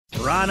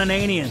Ron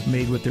Ananian.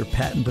 Made with their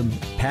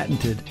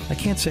patented, I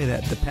can't say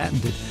that, the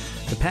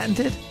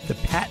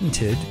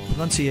patented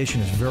pronunciation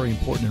is very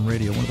important in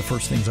radio. One of the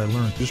first things I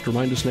learned. Just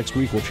remind us next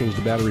week, we'll change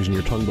the batteries in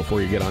your tongue before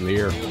you get on the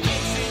air.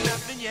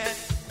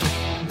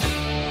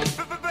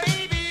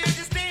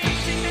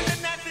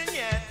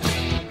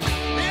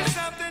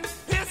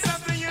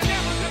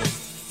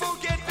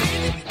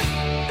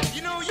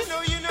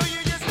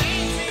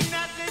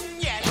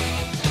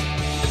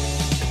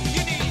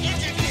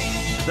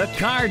 The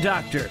Car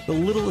Doctor. The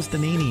littlest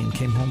Ananian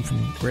came home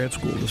from grad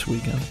school this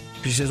weekend.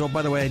 She says, oh,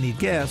 by the way, I need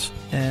gas.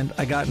 And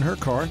I got in her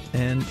car,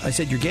 and I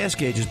said, your gas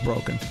gauge is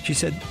broken. She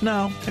said,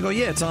 no. I go,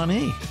 yeah, it's on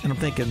E. And I'm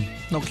thinking,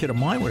 no kid of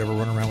mine would ever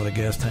run around with a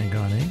gas tank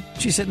on E.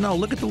 She said, no,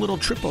 look at the little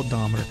trip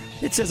odometer.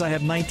 It says I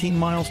have 19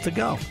 miles to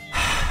go.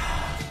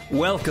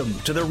 Welcome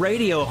to the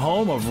radio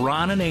home of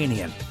Ron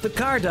Ananian, the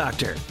Car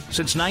Doctor.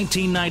 Since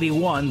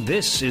 1991,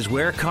 this is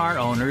where car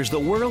owners the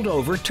world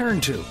over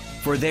turn to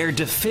for their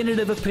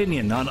definitive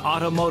opinion on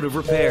automotive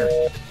repair.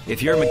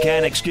 If your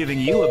mechanic's giving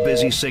you a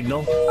busy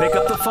signal, pick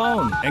up the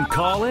phone and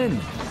call in.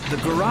 The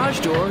garage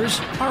doors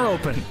are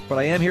open. But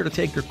I am here to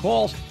take your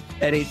calls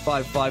at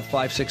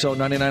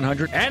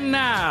 855-560-9900. And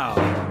now,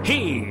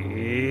 here's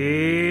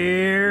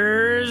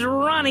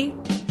Ronnie.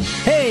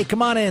 Hey,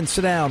 come on in,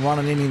 sit down. Ron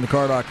Ananian, the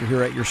Car Doctor,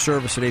 here at your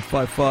service at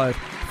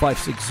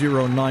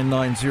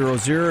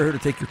 855-560-9900. Here to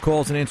take your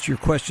calls and answer your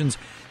questions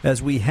as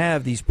we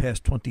have these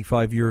past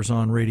 25 years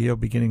on radio,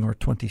 beginning our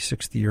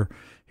 26th year.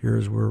 Here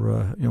as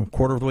we're,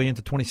 quarter of the way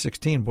into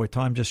 2016. Boy,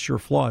 time just sure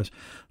flies.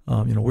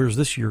 Where's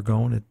this year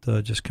going? It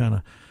just kind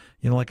of,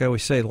 like I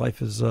always say,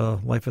 life is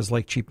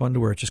like cheap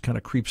underwear. It just kind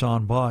of creeps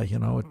on by,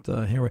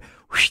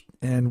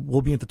 and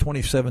we'll be into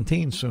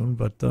 2017 soon.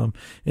 But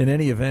in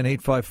any event,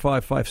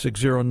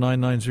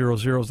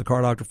 855-560-9900 is the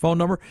Car Doctor phone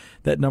number.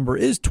 That number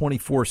is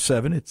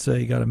 24/7. It's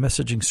you got a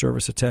messaging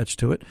service attached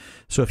to it.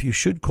 So if you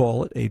should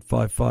call it,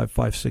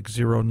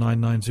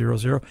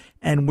 855-560-9900.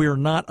 And we're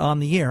not on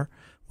the air.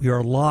 We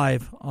are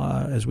live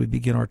as we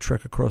begin our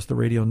trek across the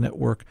radio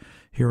network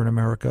here in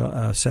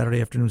America,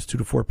 Saturday afternoons, 2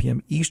 to 4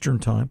 p.m. Eastern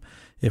Time.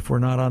 If we're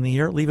not on the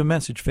air, leave a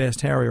message.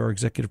 Fast Harry, our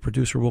executive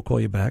producer, will call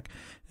you back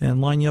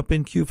and line you up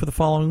in queue for the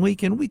following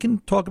week. And we can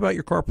talk about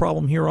your car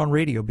problem here on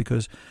radio,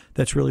 because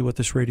that's really what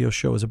this radio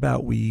show is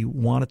about. We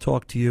want to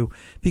talk to you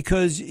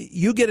because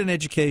you get an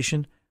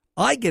education,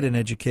 I get an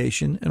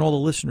education, and all the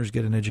listeners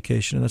get an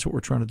education. And that's what we're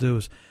trying to do,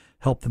 is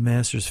help the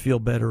masters feel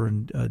better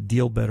and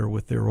deal better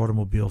with their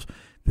automobiles,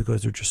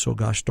 because they're just so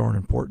gosh darn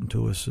important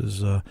to us.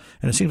 And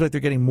it seems like they're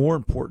getting more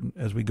important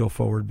as we go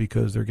forward,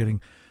 because they're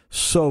getting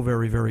so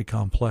very, very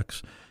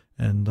complex,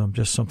 and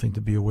just something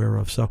to be aware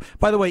of. So,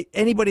 by the way,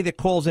 anybody that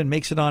calls in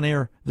makes it on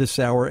air this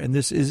hour, and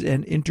this is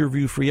an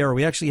interview-free hour.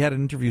 We actually had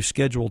an interview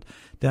scheduled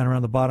down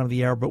around the bottom of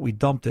the hour, but we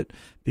dumped it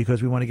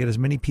because we want to get as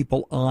many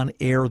people on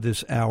air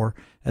this hour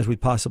as we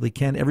possibly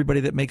can.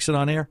 Everybody that makes it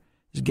on air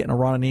is getting a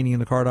Ron Ananian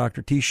the Car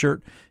Doctor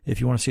T-shirt. If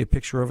you want to see a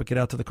picture of it, get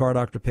out to the Car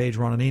Doctor page,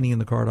 Ron Ananian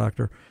the Car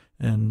Doctor,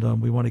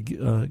 and we want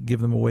to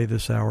give them away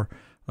this hour.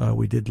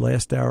 We did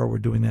last hour. We're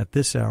doing that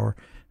this hour,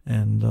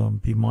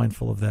 and be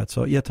mindful of that.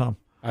 So, yeah, Tom.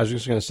 I was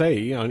just going to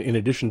say, in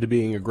addition to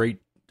being a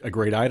great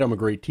item, a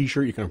great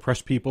T-shirt, you can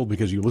impress people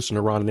because you listen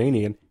to Ron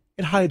Ananian.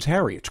 It hides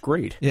Harry. It's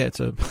great. Yeah,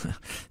 so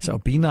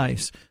be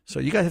nice. So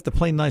you guys have to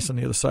play nice on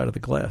the other side of the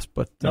glass.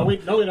 But no, we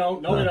don't.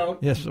 We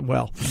don't. Yes,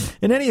 well,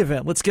 in any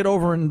event, let's get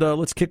over and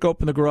let's kick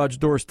open the garage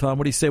doors, Tom.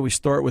 What do you say we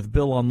start with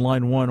Bill on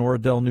line 1,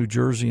 Oradell, New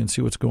Jersey, and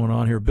see what's going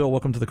on here? Bill,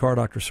 welcome to the Car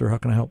Doctor, sir. How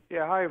can I help?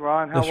 Yeah, hi,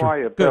 Ron. How Yes, are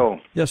you? Good. Bill.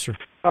 Yes, sir.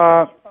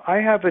 I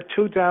have a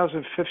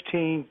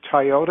 2015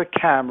 Toyota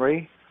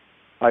Camry.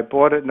 I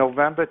bought it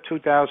November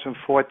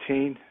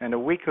 2014, and a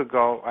week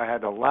ago I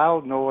had a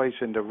loud noise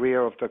in the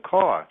rear of the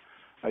car.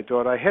 I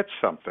thought I hit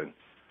something.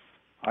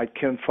 I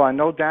can find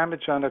no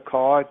damage on the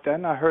car.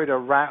 Then I heard a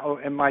rattle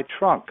in my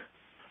trunk.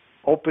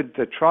 Opened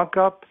the trunk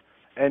up,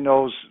 and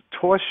those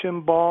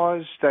torsion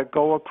bars that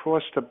go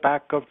across the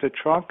back of the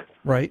trunk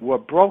were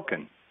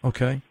broken.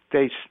 Okay.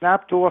 They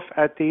snapped off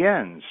at the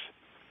ends.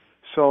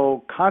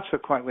 So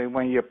consequently,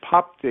 when you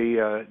pop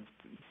the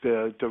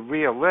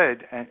rear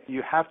lid, and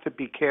you have to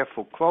be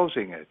careful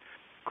closing it,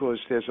 because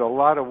there's a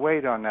lot of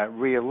weight on that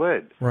rear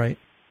lid. Right.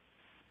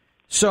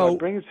 So I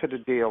bring it to the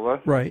dealer.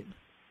 Right.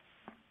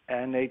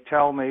 And they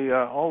tell me,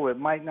 it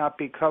might not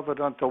be covered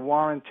under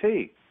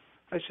warranty.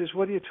 I says,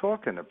 what are you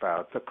talking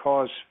about? The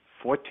car's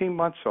 14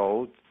 months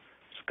old.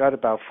 It's got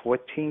about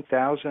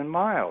 14,000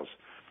 miles.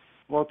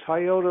 Well,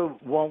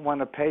 Toyota won't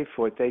want to pay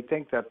for it. They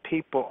think that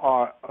people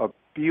are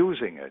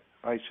abusing it.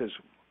 I says,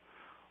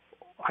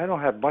 I don't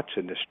have much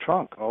in this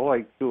trunk. All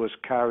I do is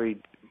carry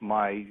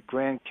my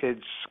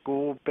grandkids'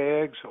 school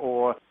bags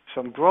or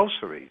some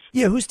groceries.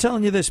 Yeah, who's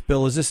telling you this,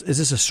 Bill? Is this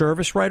a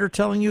service writer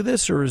telling you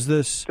this, or is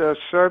this the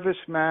service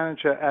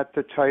manager at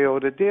the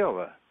Toyota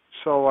dealer?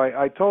 So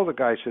I told the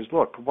guy, I says,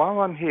 look, while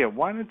I'm here,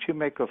 why don't you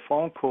make a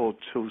phone call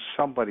to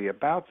somebody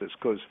about this?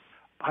 Because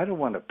I don't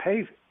want to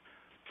pay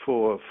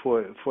for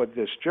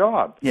this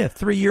job. Yeah,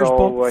 3 years.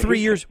 So, 3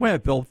 years.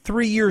 Wait, Bill.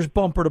 3 years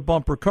bumper to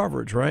bumper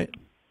coverage, right?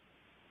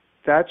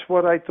 That's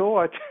what I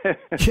thought.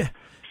 Yeah.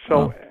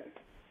 So,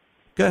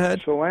 go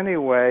ahead. So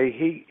anyway,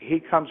 he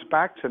comes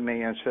back to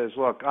me and says,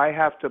 "Look, I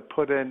have to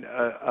put in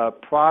a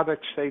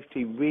product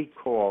safety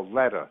recall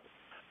letter.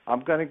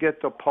 I'm going to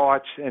get the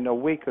parts in a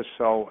week or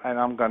so, and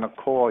I'm going to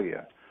call you."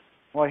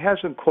 Well, he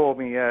hasn't called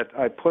me yet.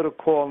 I put a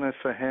call in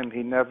for him.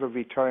 He never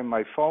returned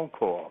my phone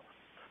call.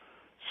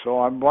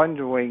 So I'm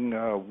wondering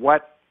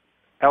what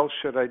else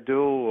should I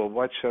do, or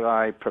what should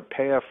I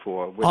prepare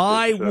for? With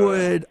I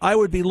this,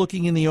 would be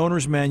looking in the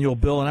owner's manual,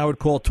 Bill, and I would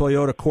call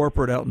Toyota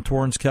Corporate out in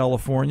Torrance,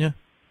 California,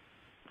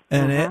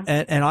 and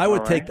and I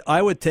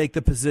would take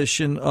the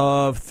position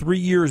of 3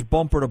 years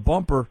bumper to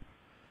bumper.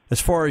 As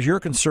far as you're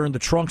concerned, the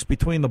trunks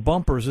between the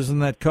bumpers, isn't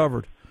that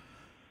covered?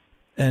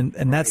 And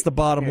that's the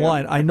bottom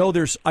line. I know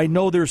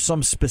there's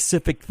some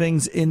specific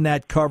things in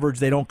that coverage.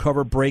 They don't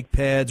cover brake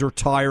pads or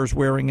tires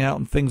wearing out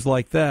and things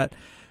like that.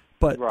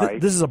 But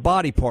this is a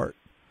body part.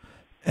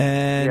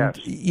 And,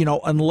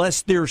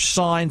 unless there's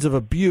signs of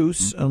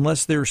abuse,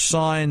 unless there's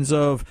signs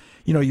of,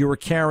 you were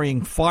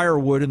carrying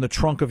firewood in the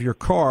trunk of your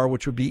car,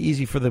 which would be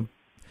easy for the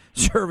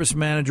service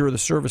manager or the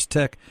service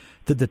tech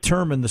to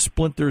determine the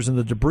splinters and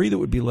the debris that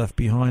would be left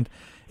behind.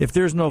 If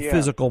there's no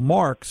physical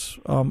marks,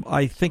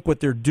 I think what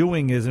they're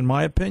doing is, in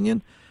my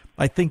opinion,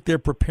 I think they're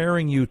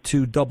preparing you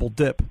to double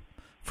dip,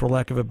 for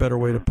lack of a better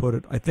way to put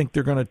it. I think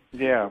they're going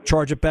to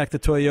charge it back to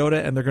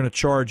Toyota, and they're going to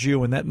charge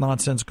you, and that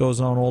nonsense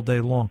goes on all day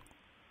long.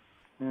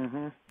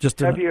 Mm-hmm.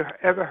 Have you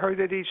ever heard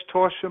of these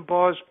torsion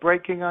bars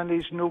breaking on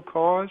these new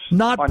cars?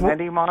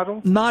 Any model?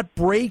 Not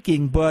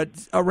breaking, but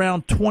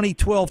around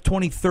 2012,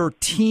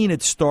 2013,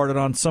 it started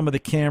on some of the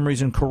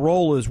Camrys and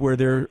Corollas where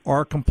there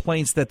are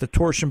complaints that the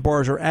torsion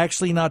bars are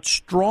actually not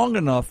strong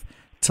enough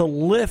to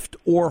lift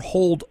or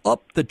hold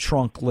up the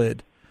trunk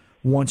lid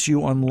once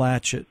you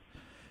unlatch it.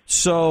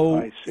 So,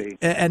 I see.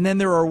 And then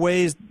there are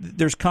ways,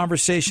 there's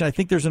conversation. I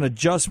think there's an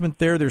adjustment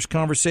there. There's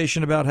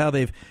conversation about how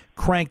they've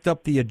cranked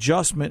up the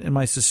adjustment. And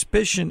my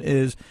suspicion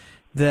is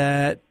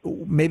that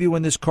maybe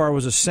when this car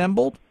was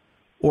assembled,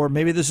 or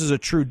maybe this is a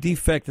true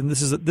defect and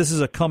this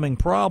is a coming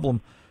problem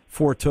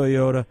for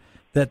Toyota,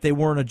 that they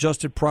weren't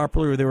adjusted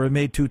properly or they were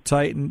made too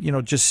tight and,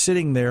 just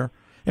sitting there.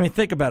 I mean,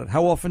 think about it.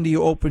 How often do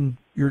you open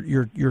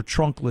your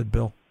trunk lid,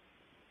 Bill?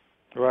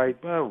 Right.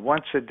 Well,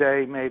 once a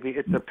day, maybe.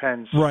 It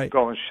depends. Right.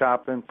 Going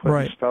shopping,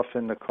 putting stuff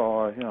in the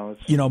car.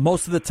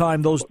 Most of the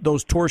time,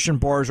 those torsion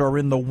bars are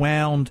in the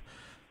wound,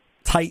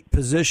 tight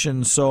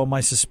position. So my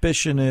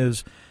suspicion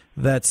is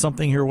that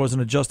something here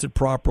wasn't adjusted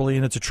properly,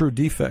 and it's a true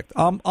defect.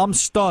 I'm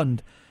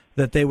stunned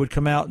that they would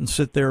come out and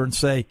sit there and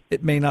say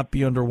it may not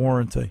be under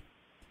warranty.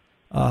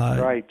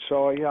 Right.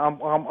 So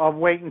I'm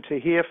waiting to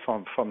hear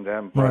from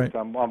them. But right.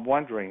 I'm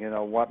wondering,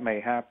 what may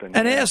happen.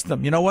 And ask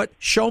them. You know what?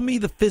 Show me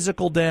the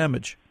physical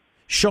damage.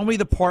 Show me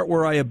the part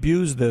where I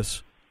abused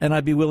this, and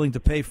I'd be willing to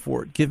pay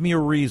for it. Give me a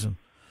reason.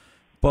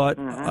 But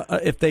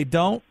if they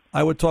don't,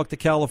 I would talk to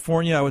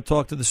California. I would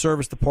talk to the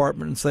service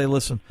department and say,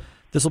 listen,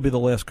 this will be the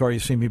last car you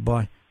see me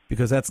buy,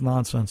 because that's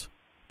nonsense.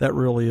 That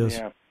really is.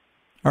 Yeah.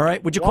 All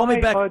right? Would you call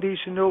me back?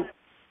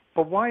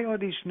 But why are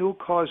these new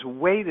cars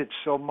weighted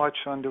so much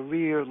on the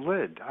rear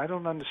lid? I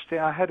don't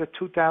understand. I had a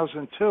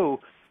 2002.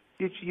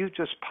 You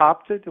just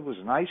popped it. It was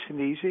nice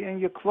and easy,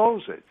 and you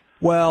close it.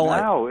 Well,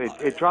 now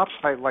it drops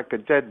like a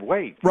dead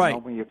weight, right?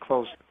 When you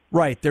close.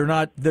 Right, they're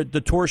not. The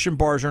torsion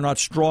bars are not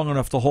strong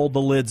enough to hold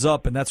the lids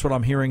up, and that's what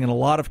I'm hearing in a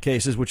lot of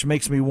cases, which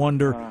makes me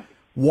wonder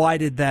why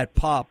did that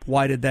pop?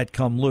 Why did that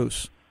come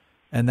loose?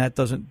 And that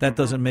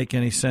doesn't make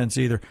any sense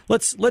either.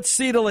 Let's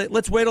wait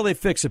till they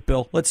fix it,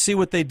 Bill. Let's see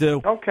what they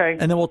do. Okay.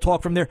 And then we'll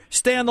talk from there.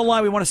 Stay on the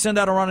line. We want to send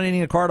out a Ron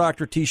Ananian Car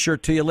Doctor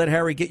T-shirt to you. Let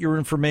Harry get your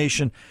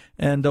information,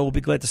 and we'll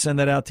be glad to send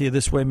that out to you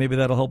this way. Maybe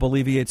that'll help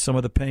alleviate some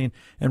of the pain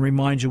and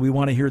remind you we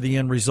want to hear the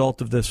end result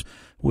of this.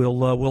 We'll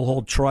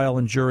hold trial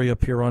and jury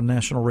up here on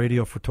national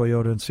radio for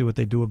Toyota and see what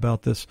they do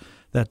about this.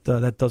 That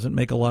doesn't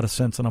make a lot of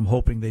sense, and I'm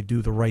hoping they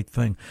do the right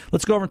thing.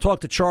 Let's go over and talk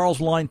to Charles,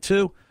 line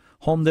 2.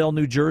 Homedale,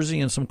 New Jersey,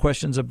 and some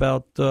questions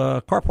about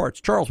car parts.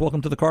 Charles,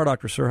 welcome to the Car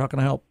Doctor, sir. How can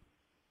I help?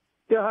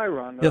 Yeah, hi,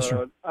 Ron. Yes,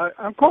 sir.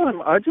 I'm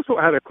calling. I just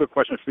had a quick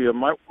question for you.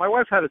 My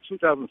wife had a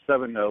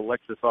 2007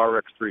 Lexus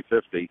RX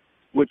 350,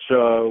 which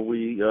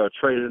we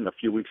traded in a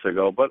few weeks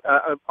ago. But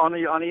on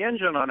the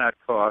engine on that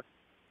car,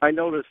 I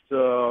noticed,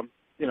 when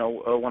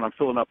I'm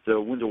filling up the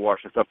window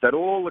wash and stuff, that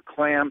all the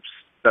clamps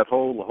that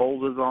hold the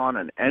holders on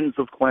and ends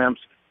of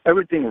clamps,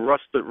 everything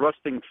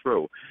rusting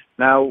through.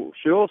 Now,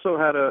 she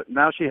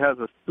has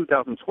a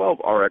 2012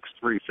 RX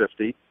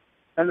 350,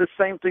 and the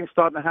same thing's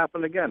starting to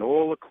happen again.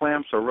 All the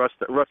clamps are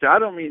rusting. I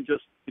don't mean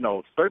just,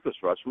 surface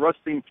rust,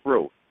 rusting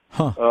through.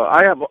 Huh.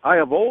 I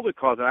have older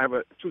cars, and I have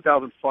a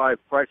 2005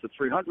 Chrysler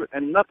 300,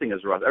 and nothing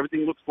is rust.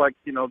 Everything looks like,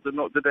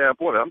 the day I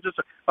bought it.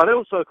 Are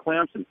those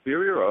clamps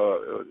inferior,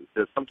 or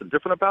there's something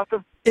different about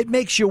them? It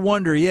makes you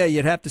wonder. Yeah,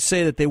 you'd have to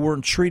say that they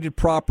weren't treated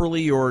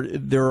properly, or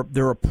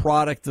they're a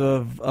product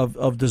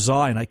of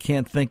design. I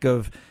can't think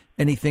of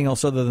anything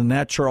else other than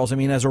that, Charles. I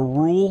mean, as a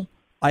rule,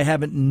 I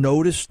haven't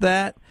noticed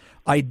that.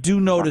 I do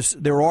notice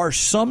there are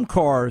some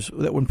cars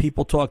that when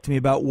people talk to me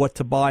about what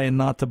to buy and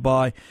not to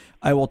buy,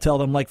 I will tell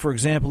them, like, for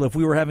example, if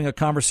we were having a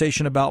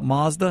conversation about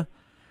Mazda,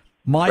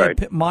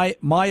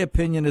 my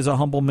opinion as a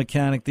humble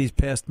mechanic these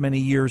past many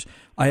years,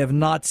 I have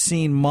not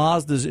seen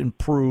Mazdas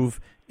improve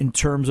in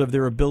terms of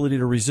their ability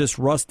to resist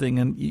rusting.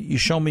 And you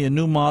show me a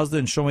new Mazda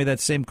and show me that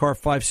same car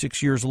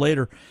 5-6 years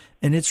later,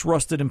 and it's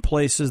rusted in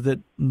places that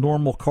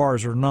normal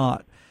cars are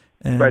not.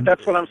 And, right,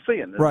 that's what I'm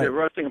seeing. Right. They're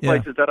rusting in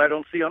places that I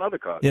don't see on other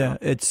cars. Yeah,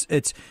 it's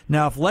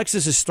now if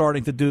Lexus is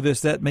starting to do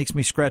this, that makes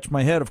me scratch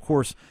my head. Of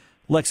course,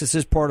 Lexus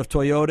is part of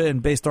Toyota,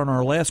 and based on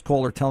our last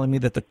caller telling me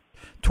that the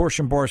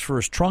torsion bars for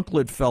his trunk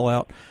lid fell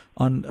out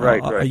on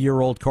a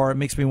year-old car, it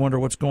makes me wonder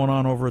what's going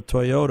on over at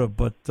Toyota.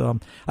 But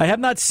I have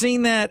not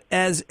seen that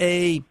as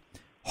a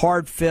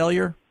hard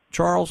failure,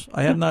 Charles.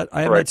 I have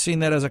not seen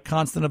that as a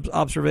constant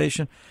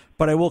observation.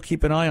 But I will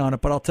keep an eye on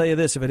it. But I'll tell you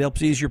this, if it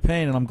helps ease your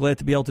pain, and I'm glad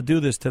to be able to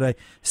do this today,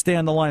 stay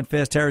on the line.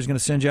 Fast Harry's going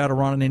to send you out a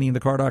Ron Ananian the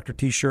Car Doctor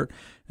T-shirt,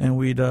 and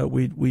we'd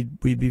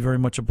be very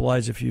much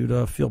obliged if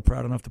you'd feel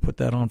proud enough to put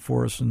that on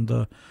for us and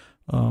tell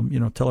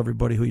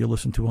everybody who you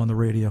listen to on the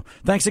radio.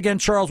 Thanks again,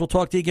 Charles. We'll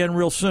talk to you again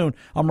real soon.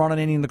 I'm Ron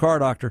Ananian the Car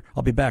Doctor.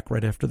 I'll be back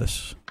right after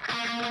this.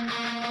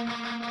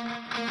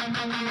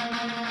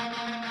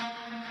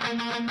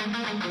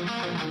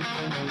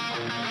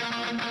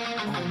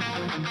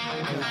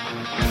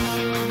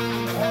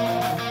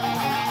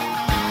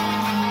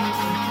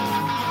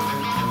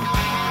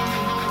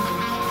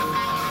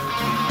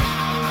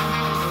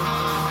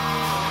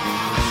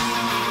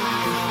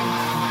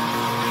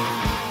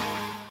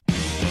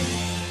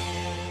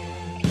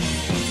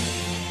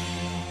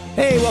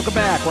 Hey, welcome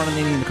back. Ron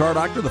Ananian the Car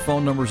Doctor. The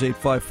phone number is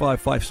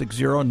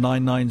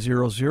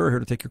 855-560-9900. Here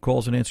to take your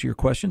calls and answer your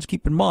questions.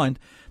 Keep in mind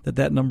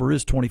that number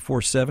is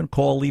 24/7.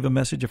 Call, leave a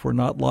message if we're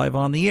not live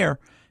on the air.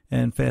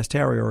 And Fast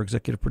Harry, our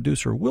executive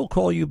producer, will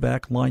call you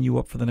back, line you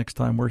up for the next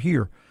time we're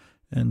here.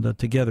 And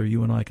together,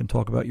 you and I can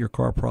talk about your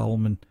car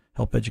problem and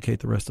help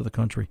educate the rest of the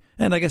country.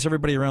 And I guess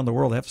everybody around the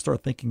world have to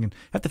start thinking and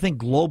have to think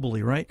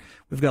globally, right?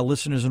 We've got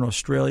listeners in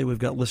Australia. We've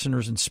got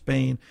listeners in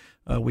Spain.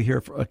 We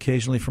hear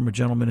occasionally from a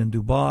gentleman in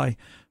Dubai.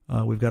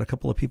 We've got a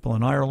couple of people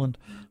in Ireland.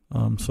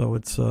 So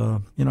it's,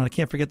 I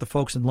can't forget the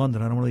folks in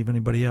London. I don't want to leave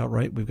anybody out,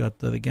 right? We've got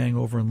the gang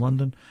over in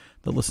London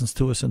that listens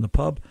to us in the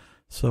pub.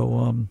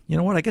 So, you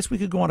know what? I guess we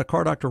could go on a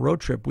Car Doctor road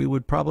trip. We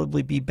would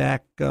probably be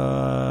back,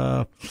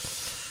 2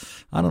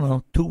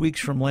 weeks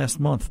from last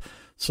month.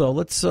 So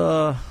let's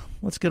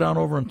get on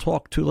over and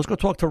let's go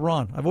talk to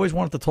Ron. I've always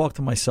wanted to talk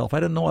to myself. I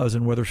didn't know I was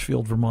in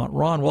Wethersfield, Vermont.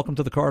 Ron, welcome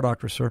to the Car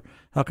Doctor, sir.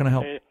 How can I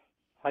help? Hey,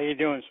 how you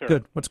doing, sir?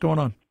 Good. What's going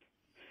on?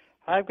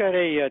 I've got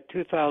a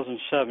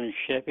 2007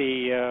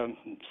 Chevy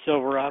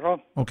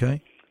Silverado.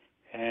 Okay.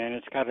 And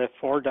it's got a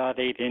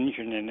 4.8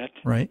 engine in it.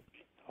 Right.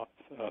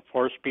 A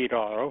 4-speed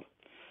auto.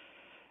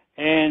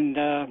 And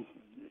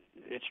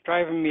it's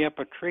driving me up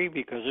a tree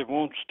because it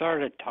won't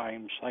start at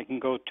times. I can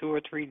go 2 or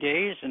 3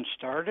 days and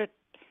start it.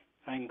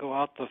 I can go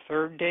out the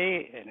third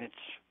day and it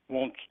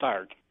won't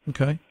start.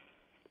 Okay.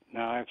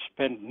 Now, I've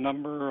spent a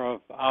number of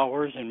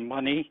hours and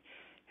money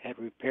at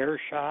repair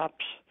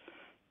shops,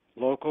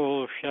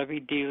 local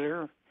Chevy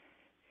dealer,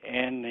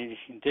 and the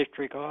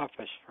district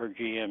office for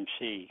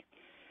GMC.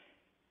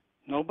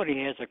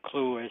 Nobody has a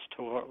clue as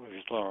to what was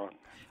wrong.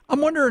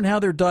 I'm wondering how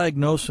they're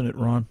diagnosing it,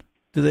 Ron.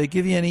 Do they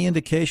give you any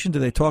indication? Do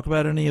they talk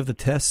about any of the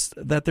tests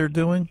that they're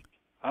doing?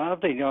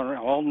 They do an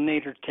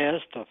alternator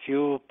test, a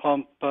fuel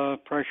pump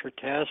pressure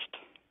test.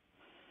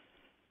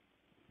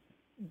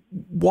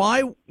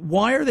 Why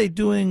are they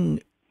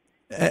doing...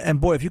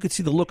 And boy, if you could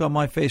see the look on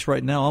my face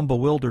right now, I'm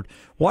bewildered.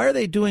 Why are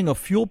they doing a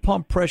fuel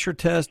pump pressure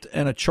test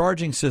and a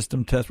charging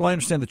system test? Well, I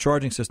understand the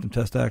charging system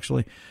test,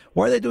 actually.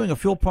 Why are they doing a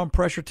fuel pump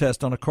pressure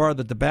test on a car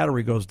that the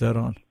battery goes dead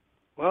on?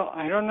 Well,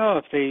 I don't know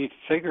if they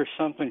figure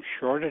something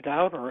shorted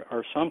out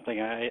or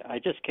something. I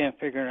just can't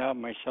figure it out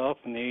myself,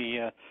 and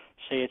they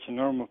say it's a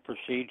normal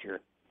procedure.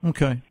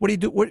 Okay. What do you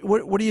do?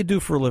 What do you do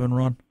for a living,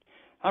 Ron?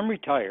 I'm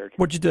retired.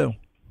 What'd you do?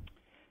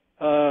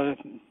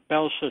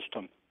 Bell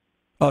System.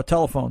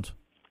 Telephones.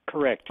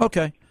 Correct.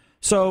 Okay.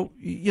 So,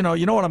 you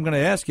know what I'm going to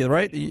ask you,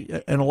 right?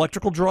 An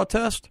electrical draw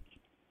test?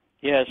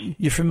 Yes.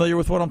 You familiar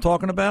with what I'm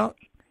talking about?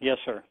 Yes,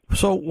 sir.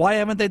 So why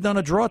haven't they done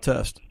a draw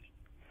test?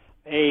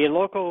 A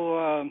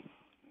local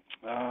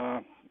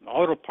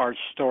auto parts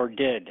store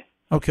did.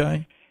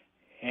 Okay.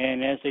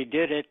 And as they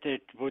did it,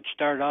 it would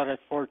start out at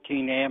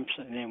 14 amps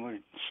and then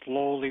would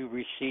slowly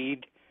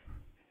recede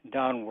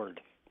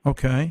downward.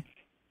 Okay.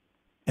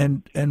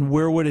 And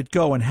where would it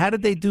go? And how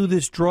did they do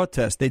this draw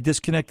test? They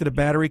disconnected a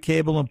battery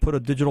cable and put a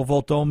digital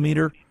volt-ohm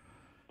meter?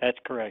 That's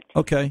correct.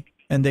 Okay.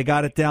 And they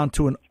got it down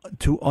to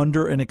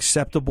under an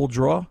acceptable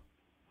draw?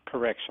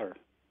 Correct, sir.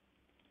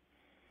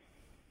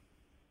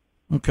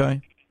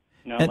 Okay.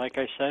 Now, like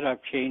I said,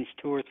 I've changed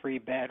 2 or 3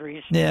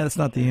 batteries. Yeah, that's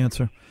not the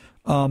answer.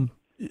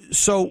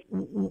 So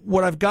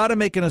what I've got to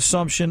make an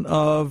assumption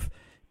of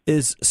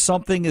is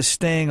something is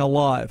staying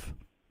alive.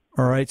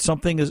 All right,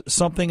 something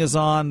is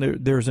on.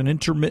 There's an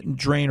intermittent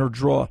drain or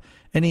draw.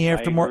 Any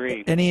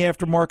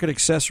aftermarket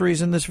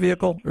accessories in this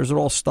vehicle, or is it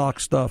all stock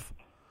stuff?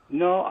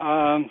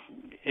 No,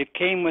 it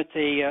came with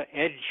the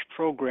Edge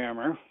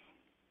programmer,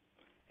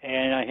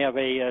 and I have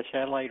a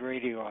satellite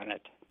radio on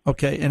it.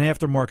 Okay, an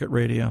aftermarket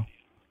radio.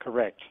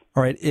 Correct.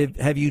 All right.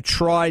 Have you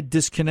tried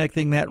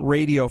disconnecting that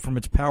radio from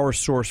its power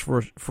source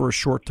for a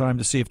short time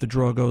to see if the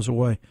draw goes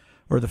away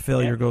or the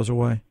failure goes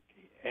away?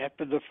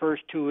 After the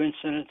first two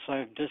incidents,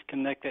 I've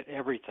disconnected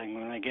everything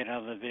when I get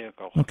out of the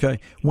vehicle. Okay.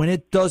 When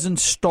it doesn't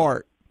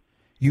start,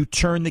 you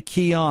turn the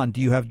key on.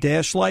 Do you have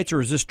dash lights,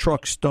 or is this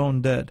truck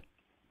stone dead?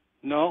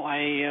 No,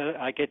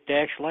 I get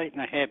dash light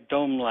and I have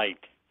dome light.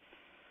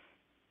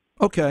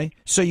 Okay.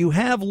 So you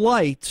have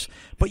lights,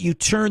 but you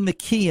turn the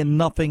key and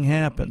nothing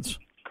happens.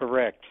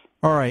 Correct.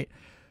 All right.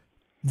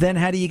 Then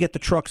how do you get the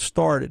truck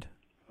started?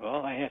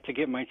 Well, I have to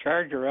get my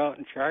charger out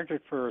and charge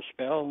it for a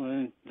spell,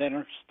 and then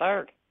it'll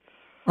start.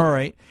 All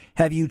right.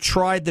 Have you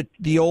tried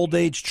the old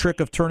age trick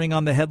of turning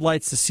on the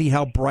headlights to see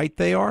how bright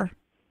they are?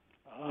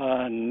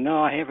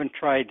 No, I haven't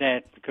tried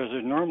that because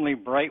they're normally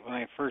bright when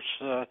I first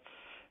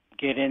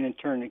get in and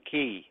turn the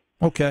key.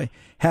 Okay.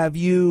 Have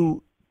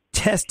you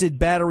tested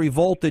battery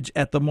voltage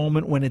at the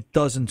moment when it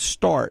doesn't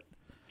start?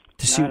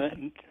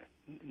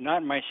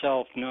 Not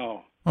myself,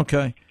 no.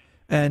 Okay.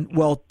 And,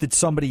 well, did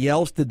somebody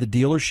else, did the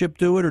dealership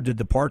do it, or did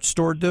the parts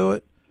store do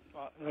it?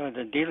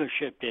 The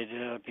dealership did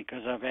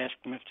because I've asked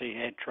them if they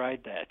had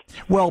tried that.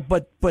 Well,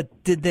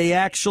 but did they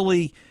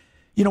actually,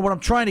 what I'm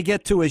trying to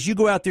get to is you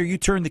go out there, you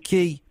turn the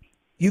key,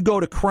 you go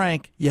to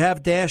crank, you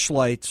have dash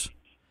lights.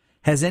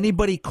 Has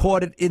anybody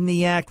caught it in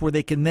the act where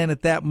they can then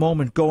at that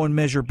moment go and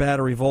measure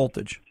battery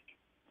voltage?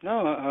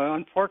 No,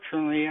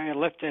 unfortunately, I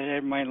left it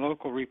at my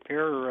local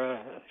repair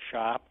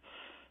shop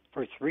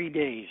for 3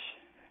 days.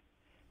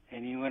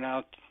 And he went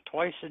out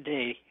twice a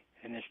day,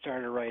 and it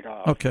started right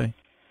off. Okay.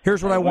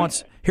 Here's what I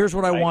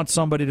want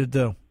somebody to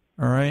do.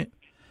 All right?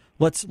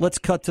 Let's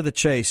cut to the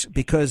chase,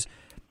 because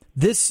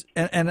this,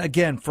 and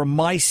again, from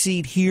my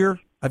seat here,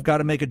 I've got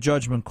to make a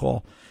judgment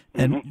call.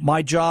 And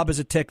my job as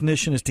a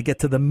technician is to get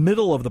to the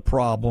middle of the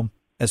problem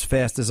as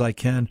fast as I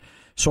can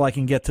so I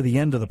can get to the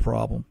end of the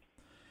problem.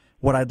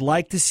 What I'd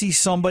like to see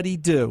somebody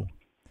do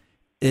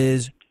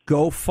is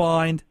go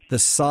find the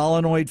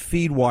solenoid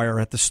feed wire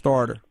at the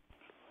starter.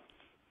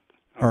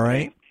 All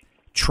right?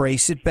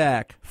 Trace it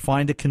back.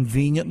 Find a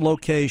convenient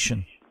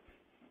location.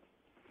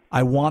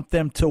 I want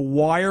them to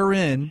wire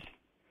in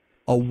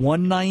a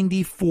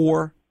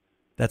 194,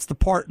 that's the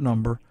part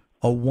number,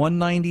 a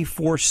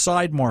 194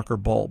 side marker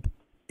bulb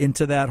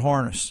into that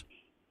harness.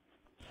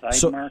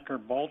 Side marker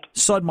bulb?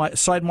 Side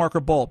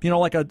marker bulb.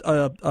 Like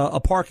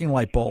a parking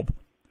light bulb.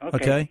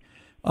 Okay?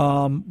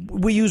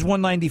 We use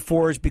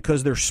 194s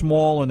because they're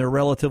small and they're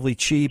relatively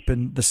cheap,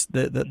 and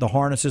the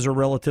harnesses are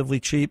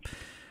relatively cheap.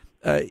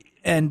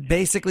 And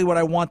basically what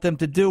I want them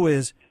to do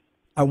is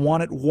I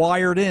want it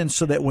wired in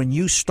so that when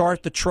you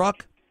start the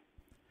truck,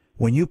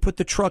 when you put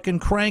the truck in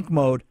crank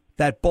mode,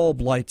 that bulb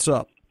lights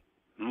up.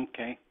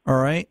 Okay. All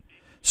right?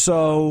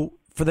 So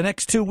for the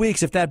next 2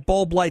 weeks, if that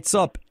bulb lights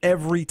up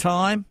every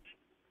time,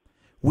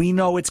 we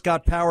know it's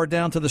got power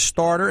down to the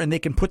starter, and they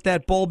can put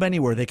that bulb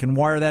anywhere. They can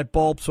wire that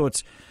bulb so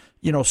it's,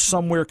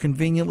 somewhere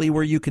conveniently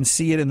where you can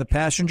see it in the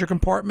passenger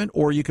compartment,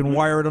 or you can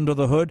wire it under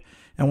the hood.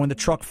 And when the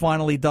truck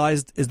finally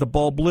dies, is the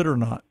bulb lit or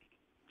not?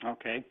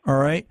 Okay. All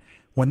right?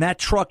 When that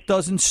truck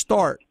doesn't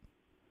start,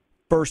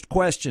 first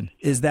question,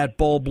 is that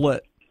bulb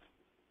lit?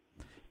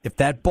 If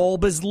that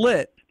bulb is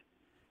lit,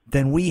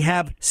 then we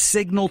have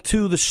signal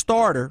to the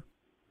starter.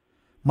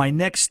 My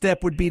next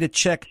step would be to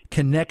check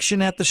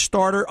connection at the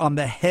starter on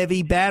the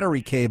heavy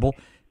battery cable.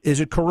 Is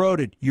it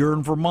corroded? You're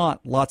in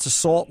Vermont. Lots of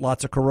salt,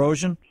 lots of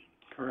corrosion.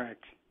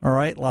 Correct. All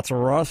right, lots of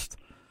rust.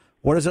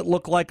 What does it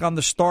look like on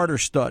the starter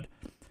stud?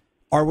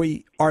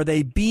 Are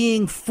they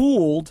being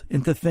fooled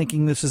into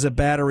thinking this is a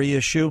battery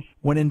issue?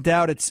 When in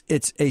doubt,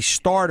 it's a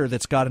starter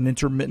that's got an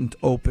intermittent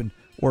open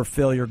or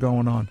failure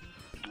going on.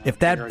 If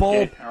that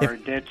bulb or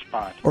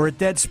a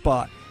dead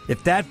spot.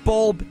 If that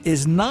bulb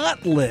is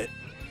not lit,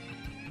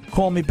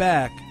 call me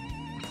back,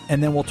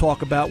 and then we'll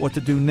talk about what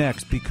to do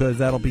next, because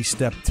that'll be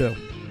step 2.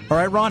 All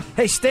right, Ron?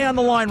 Hey, stay on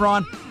the line,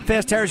 Ron.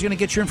 Fast Harry's going to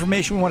get your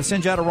information. We want to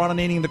send you out a Ron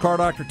Ananian the Car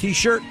Doctor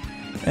T-shirt.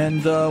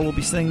 And we'll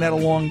be sending that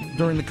along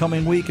during the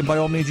coming week. And by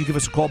all means, you give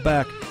us a call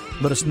back.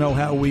 Let us know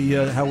how we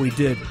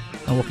did.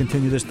 And we'll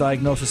continue this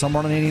diagnosis. I'm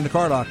Ron Ananian, the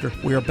Car Doctor.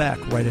 We are back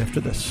right after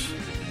this.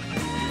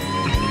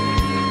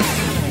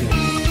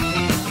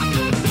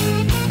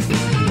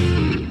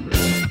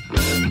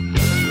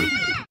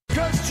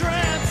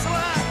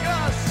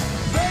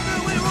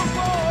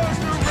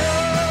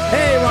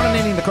 Hey, Ron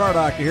Ananian, the Car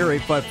Doctor here.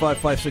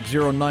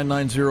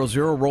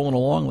 855-560-9900. Rolling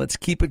along. Let's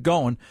keep it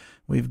going.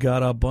 We've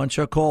got a bunch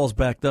of calls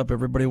backed up.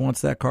 Everybody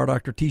wants that Car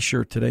Doctor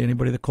T-shirt today.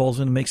 Anybody that calls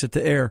in and makes it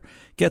to air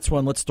gets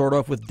one. Let's start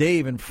off with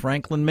Dave in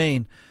Franklin,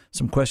 Maine.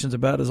 Some questions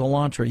about his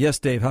Elantra. Yes,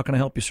 Dave, how can I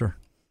help you, sir?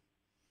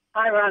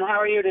 Hi, Ron. How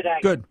are you today?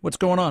 Good. What's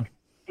going on?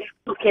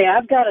 Okay,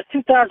 I've got a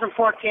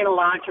 2014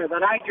 Elantra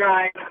that I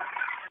drive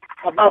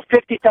about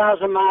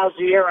 50,000 miles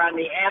a year on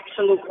the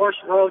absolute worst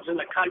roads in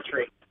the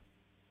country.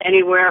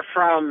 Anywhere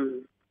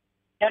from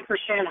 10%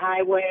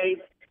 highway,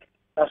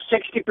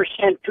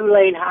 60%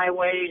 two-lane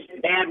highways,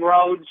 bad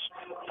roads,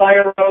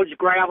 fire roads,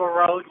 gravel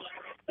roads.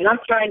 And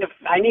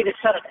I need a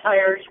set of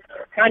tires,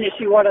 trying to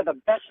see what are the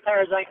best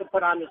tires I can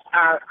put on this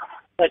car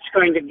that's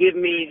going to give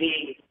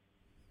me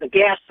the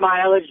gas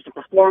mileage, the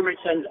performance,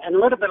 and a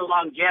little bit of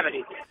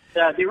longevity.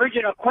 The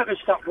original equipment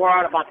stuff wore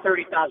out about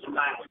 30,000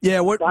 miles. Yeah,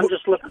 so I'm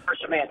just looking for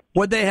some answers.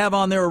 What'd they have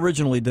on there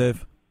originally,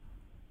 Dave?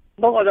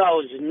 What were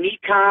those,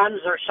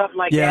 Nikons or something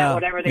like that,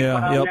 whatever they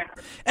put on there?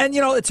 And,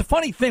 it's a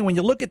funny thing. When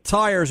you look at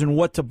tires and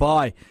what to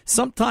buy,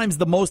 sometimes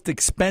the most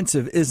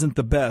expensive isn't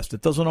the best.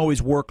 It doesn't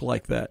always work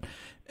like that.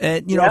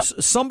 And,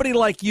 somebody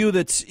like you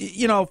that's,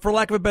 for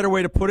lack of a better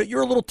way to put it,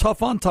 you're a little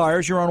tough on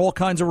tires. You're on all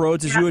kinds of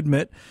roads, as you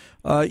admit.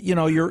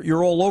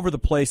 You're all over the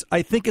place.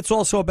 I think it's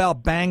also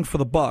about bang for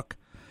the buck.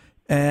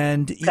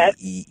 And,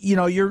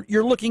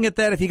 you're looking at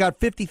that if you got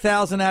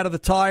 50,000 out of the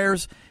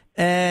tires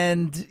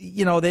and,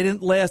 they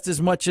didn't last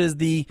as much as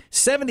the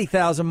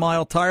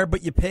 70,000-mile tire,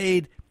 but you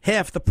paid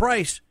half the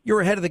price,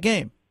 you're ahead of the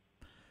game.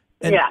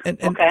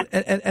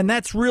 And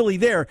that's really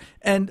there.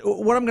 And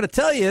what I'm going to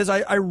tell you is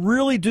I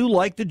really do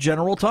like the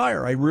General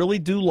Tire. I really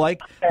do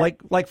like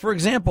for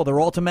example, their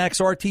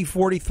Ultimax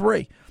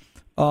RT43.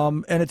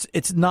 And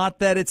it's not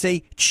that it's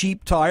a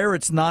cheap tire.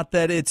 It's not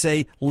that it's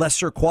a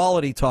lesser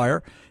quality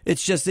tire.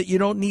 It's just that you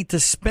don't need to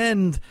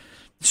spend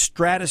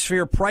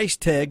stratosphere price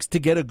tags to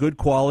get a good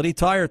quality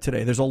tire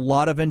today. There's a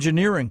lot of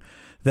engineering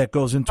that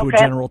goes into a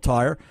General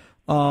Tire.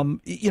 Some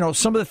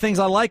of the things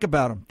I like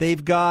about them,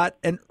 they've got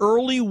an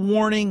early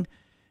warning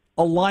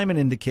alignment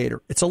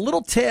indicator. It's a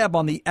little tab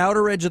on the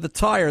outer edge of the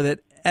tire that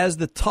as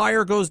the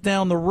tire goes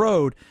down the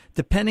road,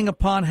 depending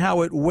upon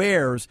how it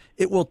wears,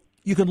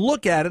 you can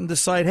look at it and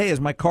decide, hey, is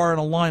my car in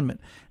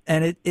alignment?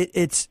 And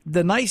it's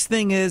the nice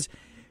thing is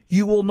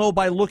you will know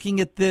by looking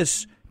at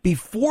this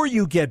before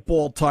you get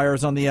bald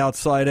tires on the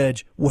outside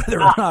edge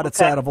whether or not it's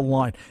out of a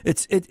line.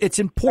 It's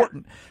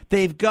important.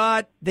 They've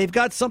got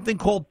something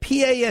called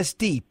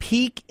PASD,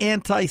 Peak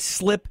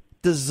Anti-Slip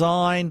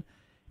Design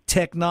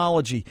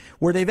Technology,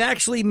 where they've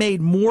actually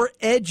made more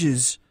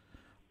edges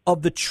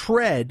of the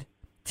tread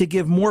to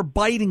give more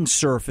biting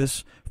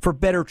surface for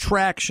better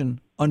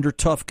traction under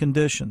tough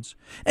conditions.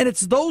 And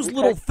it's those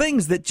little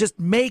things that just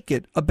make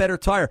it a better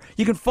tire.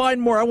 You can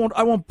find more.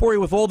 I won't bore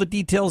you with all the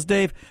details,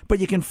 Dave, but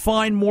you can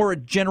find more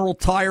at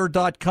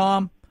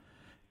generaltire.com.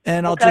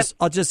 And I'll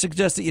just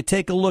suggest that you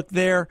take a look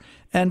there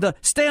and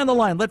stay on the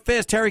line. Let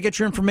Fast Harry get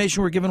your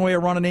information. We're giving away a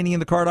Ron Ananian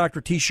the Car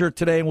Doctor T-shirt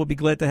today, and we'll be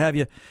glad to have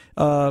you,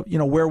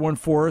 wear one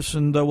for us,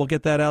 and we'll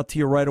get that out to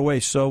you right away.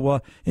 So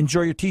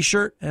enjoy your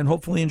T-shirt and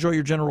hopefully enjoy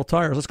your General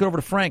Tires. Let's go over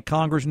to Frank,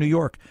 Congers, New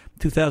York,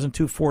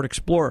 2002 Ford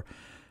Explorer.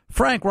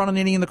 Frank, Ron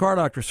Ananian the Car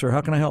Doctor, sir.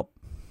 How can I help?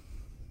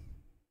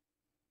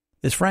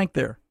 Is Frank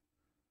there?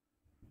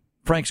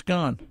 Frank's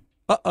gone.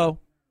 Uh-oh.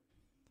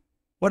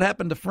 What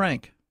happened to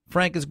Frank?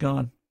 Frank is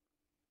gone.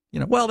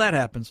 Well, that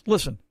happens.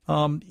 Listen,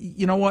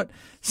 you know what?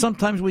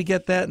 Sometimes we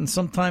get that, and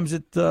sometimes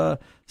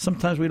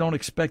sometimes we don't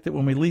expect it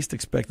when we least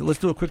expect it. Let's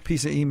do a quick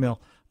piece of email.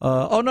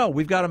 Oh no,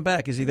 we've got him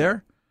back. Is he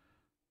there?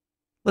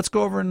 Let's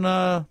go over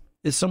and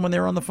is someone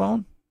there on the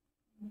phone?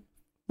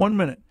 1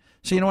 minute.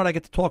 So you know what? I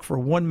get to talk for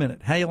 1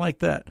 minute. How you like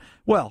that?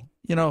 Well,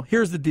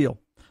 here's the deal.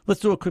 Let's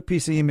do a quick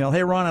piece of email.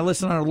 Hey, Ron, I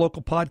listen on our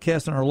local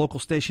podcast on our local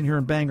station here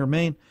in Bangor,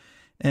 Maine,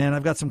 and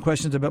I've got some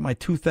questions about my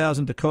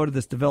 2000 Dakota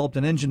that's developed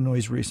an engine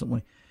noise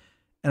recently.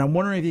 And I'm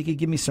wondering if you could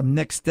give me some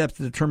next steps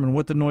to determine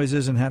what the noise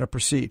is and how to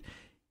proceed.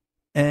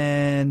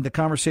 And the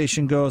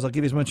conversation goes, I'll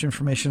give you as much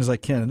information as I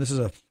can. And this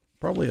is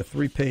probably a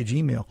 3-page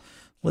email.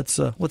 Let's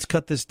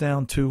cut this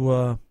down to,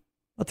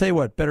 I'll tell you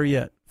what, better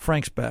yet,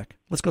 Frank's back.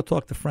 Let's go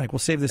talk to Frank. We'll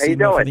save this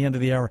email for the end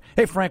of the hour.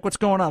 Hey, Frank, what's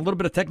going on? A little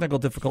bit of technical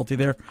difficulty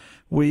there.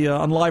 We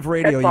on live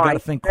radio, you got to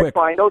think quick. That's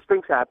fine. Those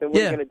things happen. What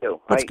are you going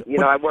to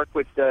do? I work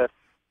with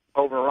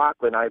over in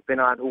Rockland. I've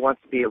been on Who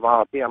Wants to Be a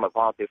Volunteer. I'm a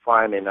volunteer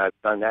fireman. I've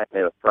done that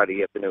in a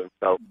Friday afternoon.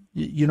 So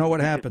you know what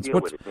happens.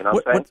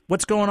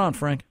 What's going on,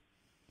 Frank?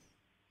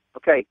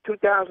 Okay,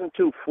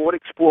 2002 Ford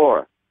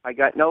Explorer. I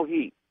got no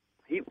heat.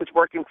 Heat was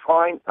working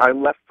fine. I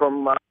left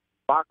from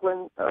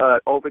Rockland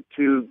over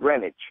to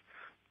Greenwich.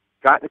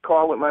 Got in the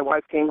car with my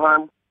wife, came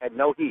home, had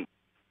no heat.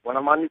 What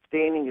I'm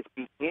understanding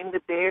is in the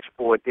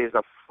dashboard, there's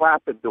a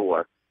flapper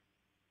door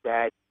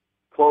that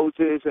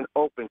closes and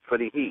opens for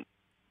the heat.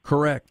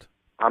 Correct.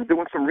 I'm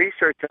doing some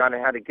research on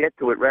how to get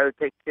to it rather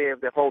than take care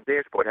of the whole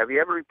dashboard. Have you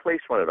ever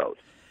replaced one of those?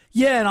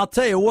 Yeah, and I'll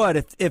tell you what,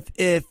 if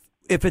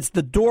it's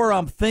the door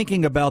I'm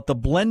thinking about, the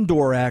blend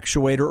door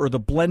actuator or the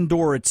blend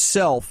door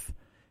itself,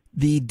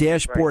 the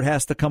dashboard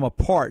has to come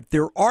apart.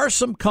 There are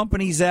some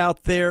companies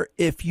out there,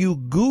 if you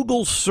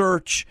Google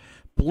search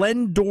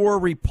blend door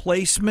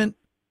replacement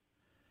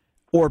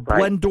or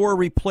blend door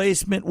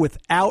replacement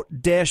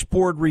without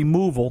dashboard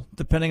removal,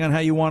 depending on how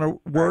you want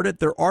to word it,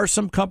 there are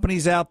some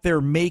companies out there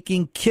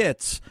making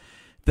kits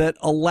that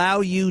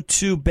allow you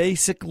to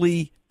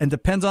basically, and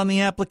depends on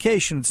the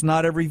application, it's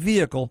not every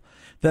vehicle,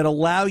 that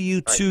allow you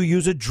to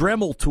use a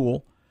Dremel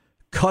tool,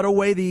 cut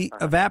away the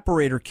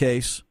evaporator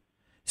case,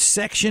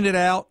 section it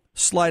out,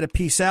 slide a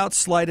piece out,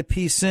 slide a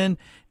piece in,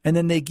 and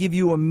then they give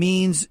you a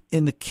means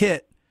in the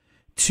kit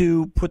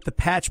to put the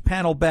patch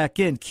panel back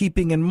in,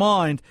 keeping in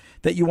mind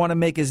that you want to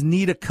make as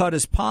neat a cut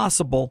as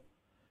possible,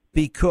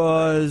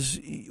 because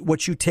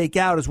what you take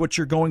out is what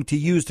you're going to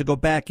use to go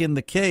back in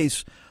the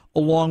case,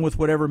 along with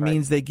whatever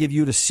means they give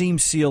you to seam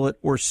seal it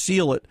or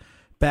seal it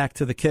back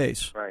to the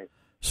case. Right.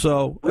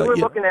 So we were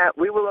looking at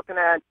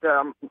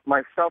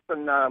myself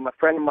and my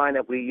friend of mine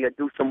that we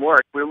do some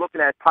work. We were looking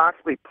at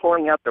possibly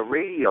pulling out the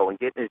radio and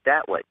getting it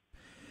that way.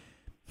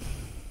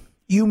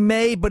 You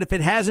may, but if it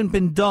hasn't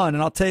been done,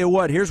 and I'll tell you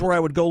what, here's where I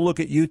would go look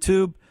at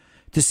YouTube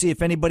to see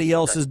if anybody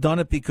else has done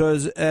it,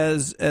 because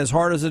as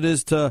hard as it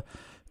is to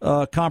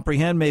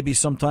comprehend maybe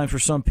sometimes for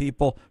some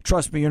people,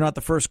 trust me, you're not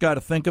the first guy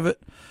to think of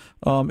it.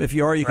 If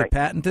you are, you could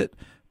patent it.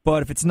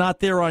 But if it's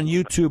not there on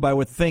YouTube, I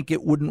would think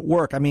it wouldn't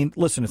work. I mean,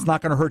 listen, it's not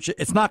going to hurt you.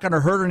 It's not going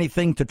to hurt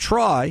anything to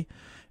try,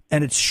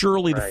 and it's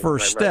surely the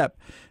first step.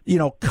 You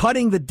know,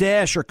 cutting the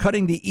dash or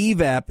cutting the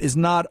evap is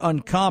not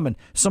uncommon.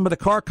 Some of the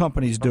car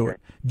companies do it.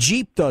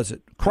 Jeep does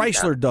it.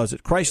 Chrysler does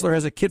it. Chrysler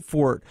has a kit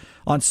for it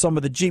on some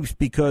of the Jeeps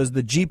because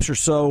the Jeeps are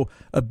so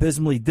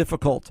abysmally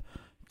difficult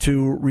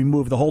to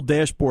remove. The whole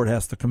dashboard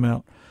has to come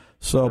out.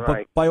 So,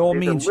 but by all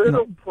means, a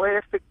little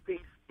plastic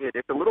piece. There's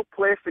a little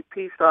plastic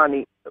piece on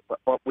the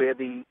where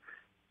the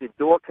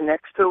door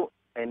connects to,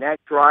 and that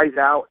dries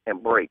out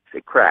and breaks.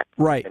 It cracks.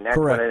 Right. And that's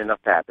when it ends up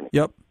happening.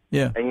 Yep.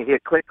 Yeah. And you hear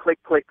click, click,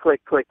 click,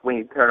 click, click when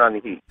you turn on the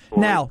heat.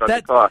 Now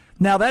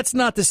that's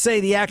not to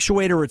say the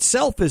actuator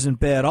itself isn't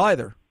bad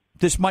either.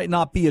 This might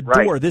not be a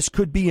door. This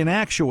could be an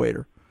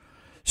actuator.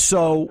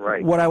 So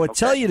what I would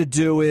tell you to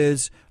do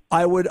is,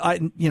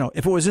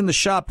 if it was in the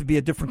shop, it'd be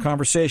a different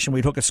conversation.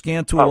 We'd hook a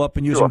scan tool up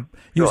and using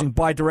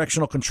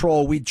bidirectional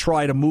control, we'd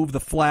try to move the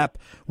flap.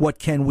 What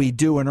can we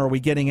do? And are we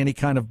getting any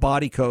kind of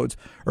body codes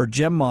or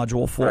gem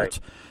module faults?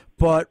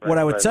 But what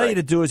I would tell you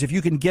to do is, if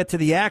you can get to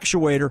the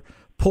actuator,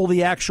 pull the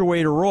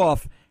actuator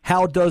off.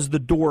 How does the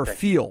door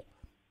feel?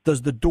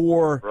 Does the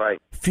door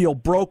feel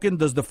broken?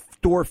 Does the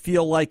door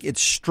feel like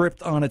it's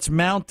stripped on its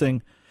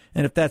mounting?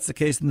 And if that's the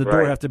case, then the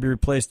door have to be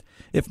replaced.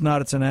 If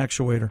not, it's an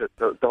actuator.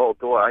 The whole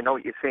door. I know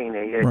what you're saying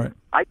there.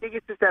 I think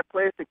it's just that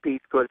plastic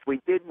piece, because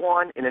we did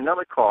one in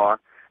another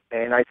car,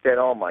 and I said,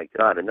 "Oh my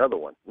God, another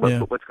one!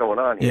 What's going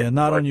on here?" Yeah,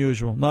 not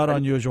unusual. Not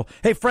unusual.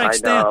 Hey, Frank,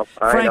 I know.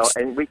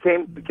 And we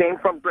came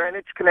from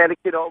Greenwich,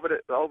 Connecticut, over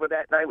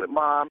that night with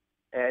Mom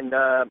and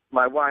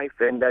my wife,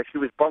 and she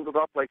was bundled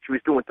up like she was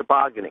doing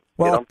tobogganing.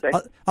 Well, you know what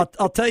I'm saying?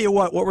 I'll tell you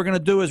what we're going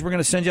to do is we're going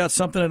to send you out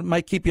something that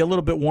might keep you a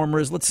little bit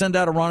warmer. Let's send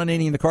out a Ron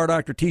Ananian and the Car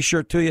Doctor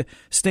T-shirt to you.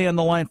 Stay on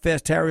the line,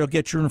 Fast Harry will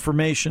get your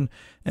information.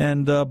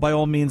 And by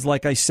all means,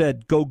 like I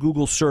said, go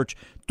Google search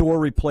door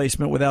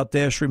replacement without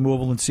dash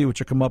removal and see what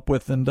you come up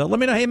with. And let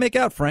me know how you make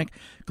out, Frank.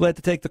 Glad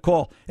to take the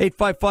call.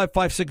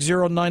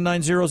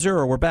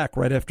 855-560-9900. We're back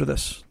right after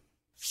this.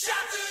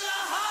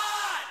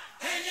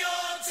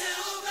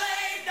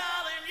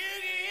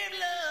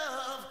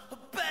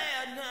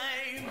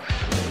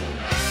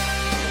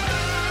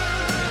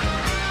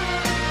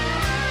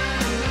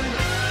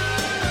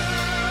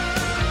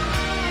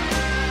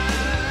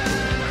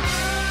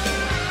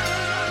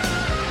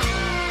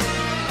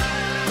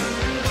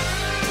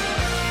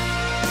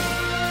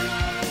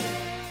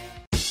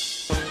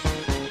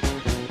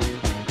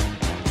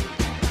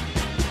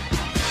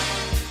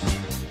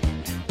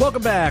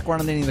 Welcome back. Ron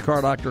Ananian, the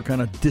Car Doctor,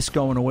 kind of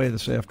discoing away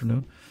this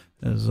afternoon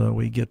as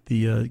we get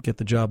the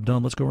job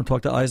done. Let's go over and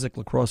talk to Isaac,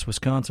 La Crosse,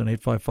 Wisconsin,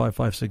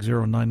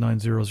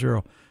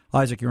 855-560-9900.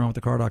 Isaac, you're on with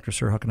the Car Doctor,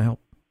 sir. How can I help?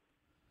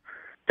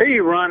 Hey,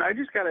 Ron. I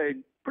just got a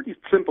pretty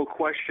simple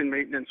question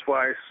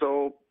maintenance-wise.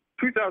 So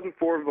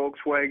 2004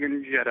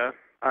 Volkswagen Jetta,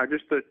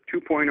 just a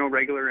 2.0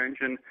 regular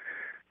engine.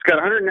 It's got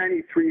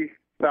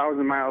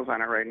 193,000 miles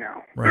on it right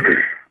now. Right.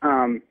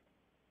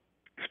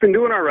 It's been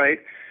doing all right.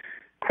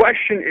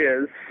 Question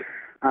is,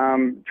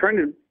 trying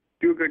to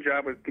do a good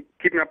job with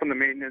keeping up on the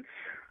maintenance.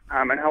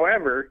 And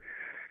however,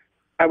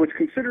 I was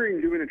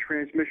considering doing a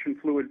transmission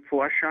fluid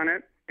flush on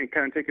it and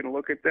kind of taking a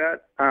look at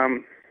that.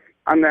 On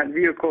that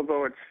vehicle,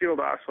 though, it's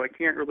sealed off, so I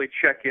can't really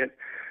check it.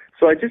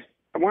 So I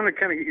want to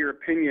kind of get your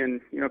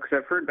opinion, because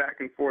I've heard back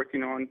and forth,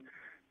 on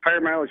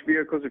higher mileage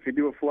vehicles, if you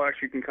do a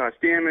flush, you can cause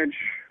damage.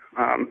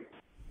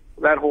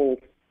 That whole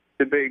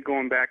debate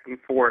going back and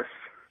forth.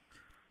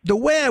 The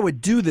way I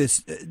would do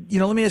this,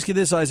 let me ask you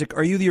this, Isaac.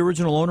 Are you the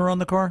original owner on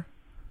the car?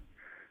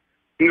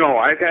 No,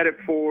 I've had it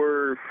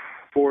for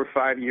 4 or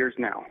 5 years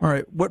now. All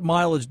right. What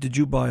mileage did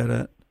you buy it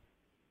at?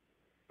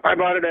 I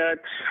bought it at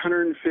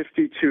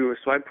 152,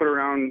 so I put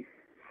around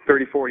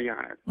 30, 40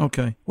 on it.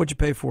 Okay. What'd you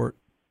pay for it?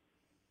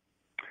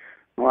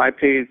 Well, I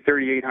paid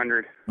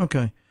 $3,800.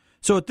 Okay.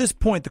 So at this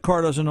point, the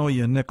car doesn't owe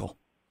you a nickel.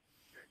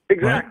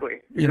 Exactly.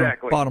 Right?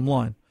 Exactly. Bottom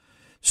line.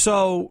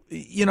 So,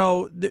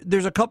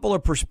 there's a couple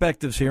of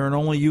perspectives here, and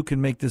only you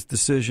can make this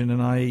decision,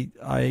 and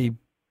I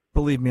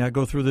believe me, I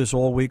go through this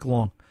all week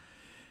long.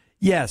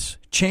 Yes,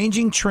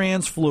 changing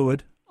trans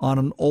fluid on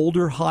an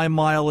older,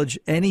 high-mileage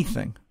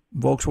anything,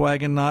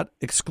 Volkswagen not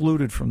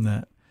excluded from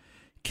that,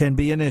 can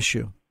be an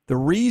issue. The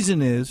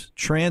reason is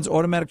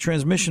automatic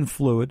transmission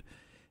fluid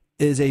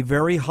is a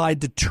very high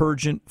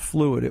detergent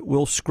fluid. It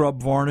will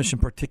scrub varnish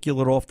and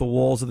particulate off the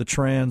walls of the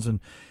trans,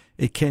 and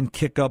it can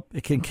kick up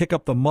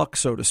the muck,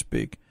 so to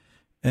speak,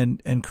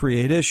 and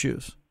create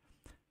issues.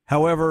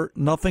 However,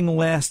 nothing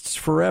lasts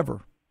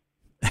forever.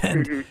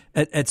 And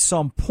at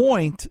some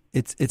point,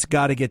 it's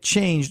got to get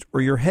changed,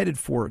 or you're headed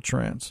for a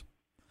trans.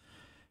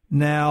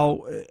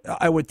 Now,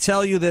 I would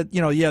tell you that,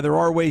 there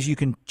are ways you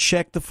can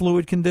check the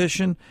fluid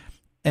condition,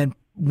 and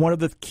one of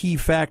the key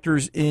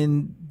factors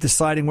in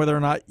deciding whether or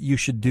not you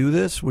should do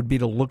this would be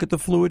to look at the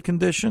fluid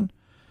condition,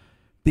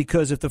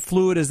 because if the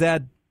fluid is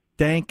that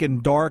dank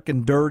and dark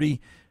and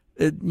dirty,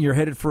 you're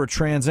headed for a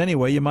trans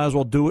anyway. You might as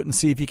well do it and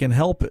see if you can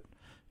help it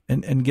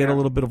and get a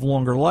little bit of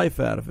longer life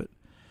out of it.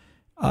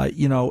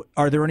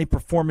 Are there any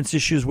performance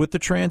issues with the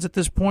trans at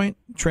this point?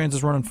 Trans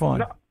is running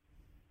fine.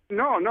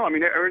 No. I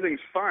mean,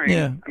 everything's fine.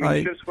 Yeah,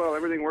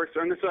 everything works.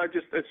 And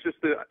it's just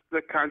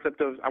the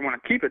concept of I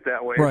want to keep it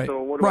that way. Right.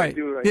 So what do I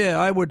do?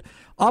 I would.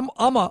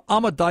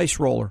 I'm a dice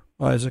roller,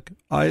 Isaac.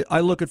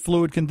 I look at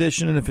fluid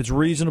condition, and if it's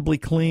reasonably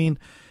clean,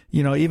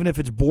 even if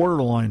it's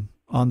borderline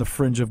on the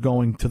fringe of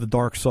going to the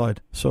dark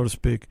side, so to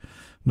speak,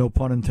 no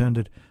pun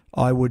intended,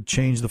 I would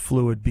change the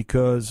fluid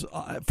because,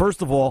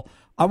 first of all,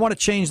 I want to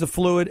change the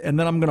fluid, and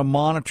then I'm going to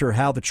monitor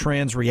how the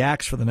trans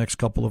reacts for the next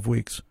couple of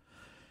weeks.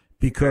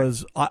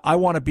 Because I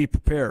want to be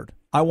prepared.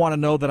 I want to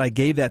know that I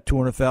gave that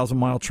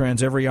 200,000-mile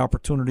trans every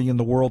opportunity in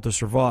the world to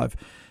survive.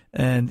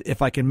 And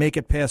if I can make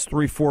it past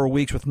 3-4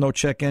 weeks with no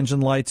check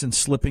engine lights and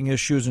slipping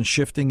issues and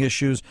shifting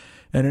issues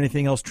and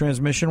anything else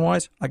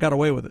transmission-wise, I got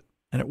away with it,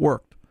 and it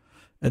worked.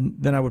 And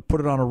then I would put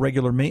it on a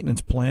regular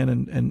maintenance plan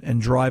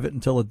and drive it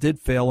until it did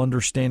fail,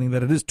 understanding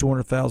that it is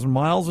 200,000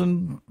 miles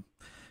and,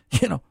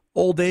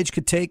 old age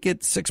could take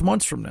it 6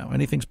 months from now.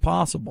 Anything's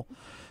possible.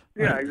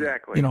 Yeah,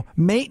 exactly.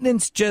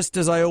 Maintenance, just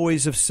as I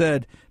always have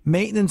said,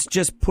 maintenance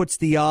just puts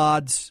the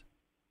odds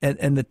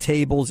and the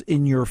tables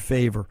in your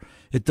favor.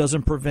 It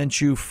doesn't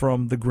prevent you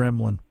from the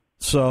gremlin.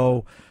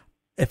 So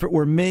if it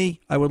were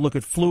me, I would look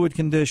at fluid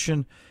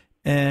condition,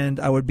 and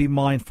I would be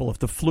mindful. If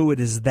the fluid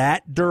is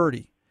that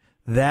dirty,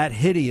 that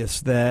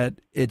hideous,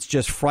 that it's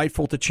just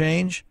frightful to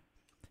change,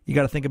 you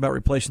got to think about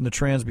replacing the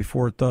trans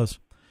before it does,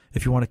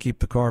 if you want to keep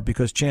the car,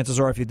 because chances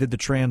are if you did the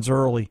trans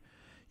early,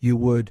 you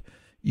would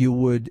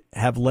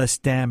have less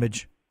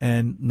damage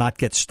and not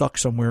get stuck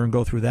somewhere and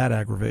go through that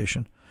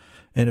aggravation.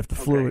 And if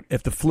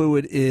the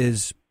fluid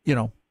is,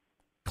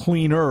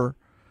 cleaner,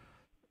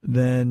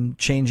 then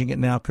changing it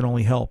now can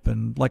only help.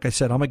 And like I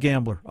said, I'm a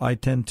gambler. I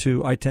tend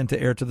to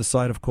err to the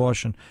side of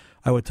caution.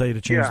 I would tell you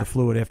to change the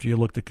fluid after you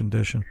look at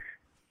condition.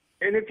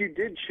 And if you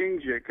did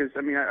change it, because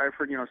I've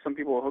heard some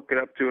people will hook it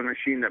up to a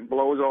machine that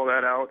blows all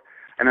that out,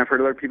 and I've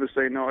heard other people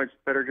say no, it's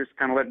better just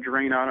kind of let it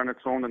drain out on its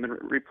own and then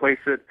replace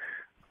it.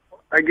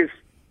 I guess.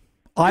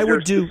 Is there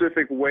a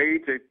specific way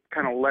to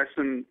kind of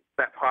lessen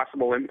that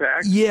possible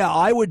impact? Yeah,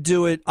 I would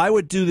do it. I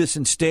would do this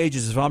in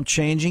stages. If I'm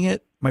changing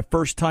it, my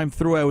first time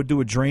through, I would do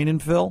a drain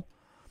and fill,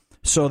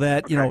 so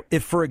that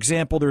if, for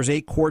example, there's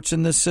 8 quarts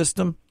in this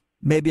system,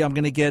 maybe I'm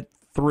going to get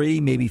 3,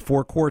 maybe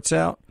 4 quarts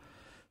out.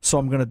 So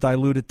I'm going to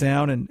dilute it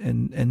down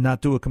and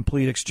not do a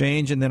complete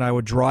exchange, and then I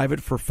would drive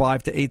it for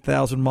 5,000 to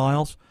 8,000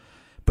 miles.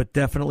 But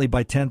definitely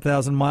by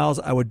 10,000 miles,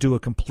 I would do a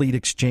complete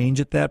exchange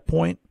at that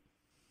point.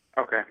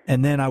 Okay.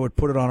 And then I would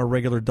put it on a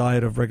regular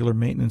diet of regular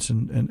maintenance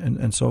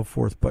and so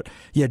forth. But,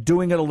 yeah,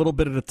 doing it a little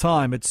bit at a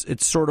time,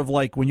 it's sort of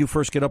like when you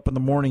first get up in the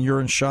morning, you're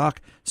in shock.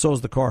 So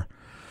is the car.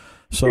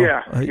 So,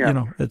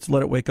 it's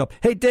let it wake up.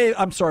 Hey,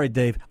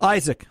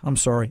 Isaac,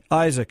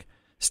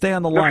 stay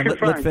on the line.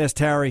 Let Fast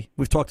Harry,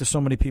 we've talked to so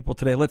many people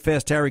today. Let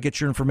Fast Harry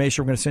get your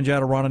information. We're going to send you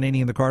out a Ron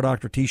Ananian the Car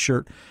Doctor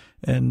T-shirt,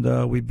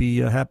 and we'd be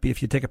happy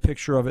if you take a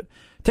picture of it.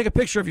 Take a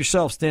picture of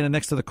yourself standing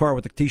next to the car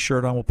with the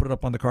T-shirt on. We'll put it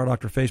up on the Car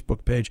Doctor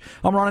Facebook page.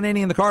 I'm Ron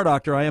Ananian the Car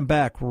Doctor. I am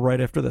back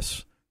right after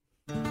this.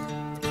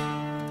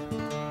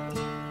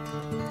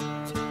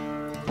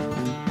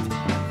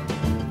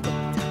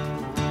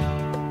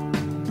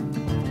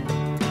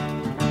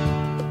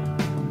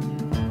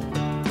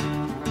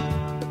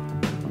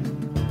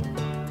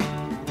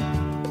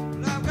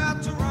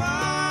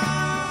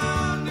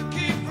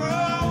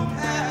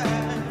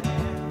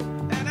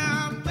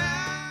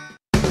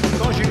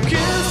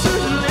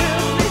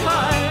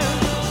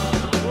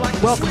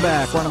 Welcome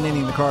back. Ron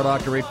Ananian, the Car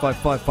Doctor,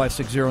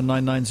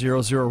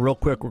 855-560-9900. Real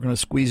quick, we're going to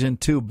squeeze in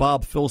two.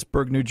 Bob,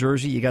 Phillipsburg, New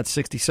Jersey. You got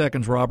 60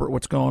 seconds, Robert.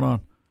 What's going on?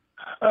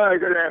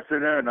 Good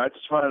afternoon. I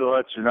just wanted to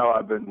let you know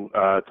I've been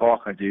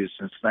talking to you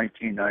since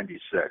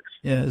 1996.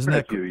 Yeah, isn't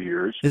that a few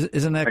years?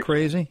 Isn't that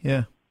crazy?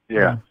 Yeah.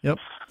 Yeah. Yep.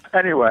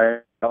 Anyway,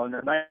 on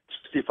the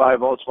 1965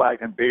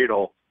 Volkswagen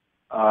Beetle,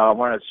 I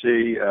want to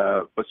see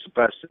what's the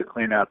best to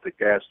clean out the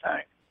gas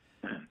tank.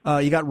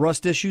 You got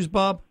rust issues,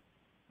 Bob?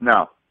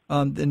 No.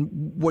 And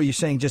what are you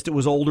saying? Just it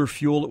was older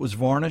fuel, it was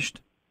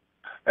varnished?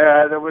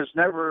 There was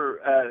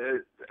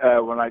never,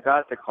 when I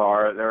got the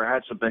car, there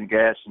hasn't been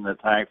gas in the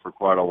tank for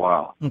quite a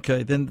while.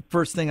 Okay, then the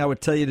first thing I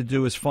would tell you to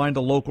do is find a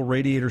local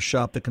radiator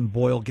shop that can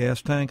boil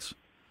gas tanks.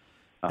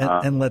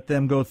 and let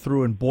them go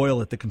through and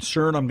boil it. The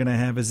concern I'm going to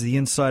have is the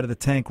inside of the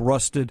tank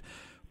rusted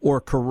or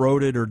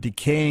corroded or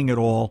decaying at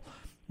all,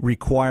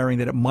 requiring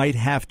that it might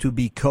have to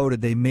be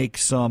coated. They make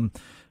some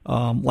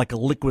like a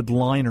liquid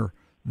liner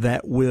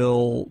that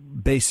will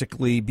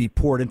basically be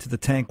poured into the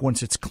tank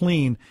once it's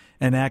clean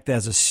and act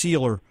as a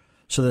sealer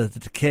so that the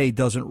decay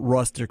doesn't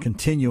rust or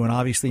continue and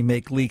obviously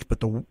make leaks. But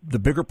the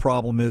bigger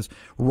problem is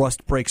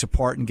rust breaks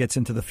apart and gets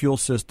into the fuel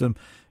system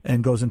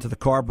and goes into the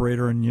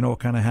carburetor, and you know what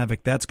kind of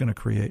havoc that's going to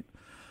create.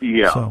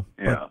 Yeah. So,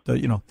 yeah.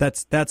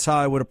 But, that's how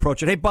I would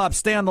approach it. Hey, Bob,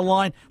 stay on the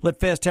line. Let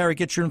Fast Harry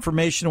get your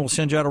information, and we'll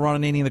send you out a Ron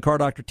Ananian the Car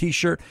Doctor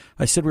T-shirt.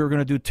 I said we were going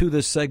to do 2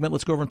 this segment.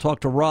 Let's go over and talk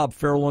to Rob,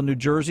 Fairlawn, New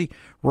Jersey.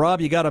 Rob,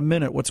 you got a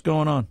minute. What's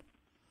going on?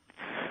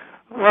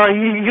 Well,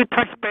 you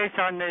touched base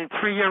on the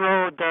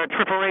 3-year-old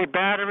AAA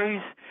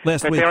batteries.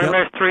 Last week, they only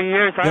yep. last 3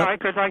 years. Yep. I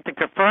could like to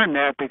confirm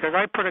that because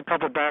I put a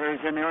couple batteries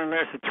in. They only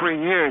lasted 3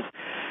 years.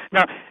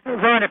 Now,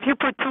 Ron, if you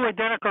put 2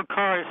 identical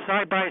cars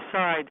side by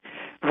side,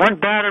 one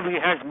battery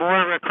has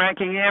more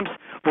cranking amps.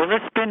 Will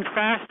it spin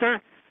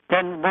faster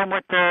than one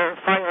with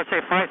let's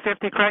say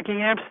 550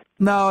 cranking amps?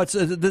 No, it's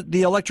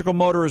the electrical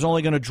motor is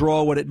only going to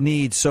draw what it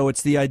needs. So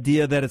it's the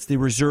idea that it's the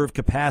reserve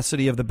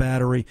capacity of the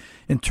battery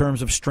in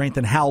terms of strength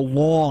and how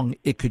long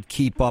it could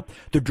keep up.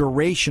 The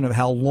duration of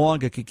how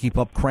long it could keep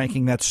up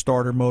cranking that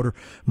starter motor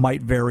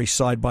might vary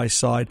side by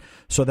side.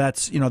 So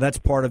that's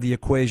part of the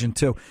equation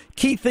too.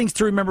 Key things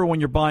to remember when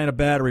you're buying a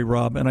battery,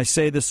 Rob, and I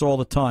say this all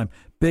the time.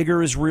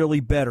 Bigger is really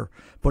better,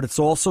 but it's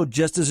also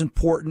just as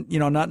important,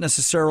 not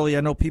necessarily,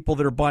 I know people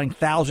that are buying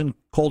 1,000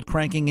 cold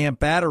cranking amp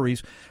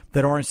batteries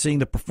that aren't seeing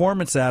the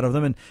performance out of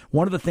them. And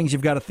one of the things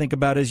you've got to think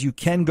about is you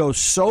can go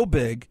so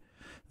big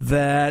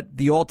that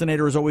the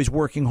alternator is always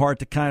working hard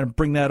to kind of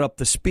bring that up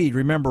to speed.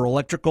 Remember, a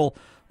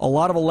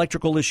lot of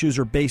electrical issues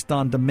are based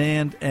on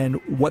demand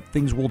and what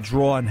things will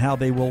draw and how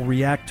they will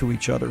react to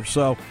each other.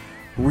 So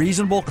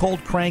reasonable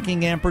cold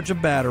cranking amperage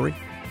of battery.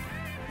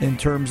 In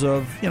terms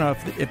of,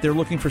 if they're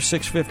looking for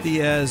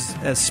 650 as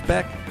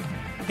spec,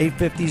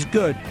 850 is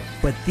good.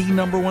 But the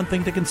number one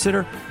thing to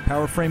consider,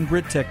 power frame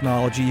grid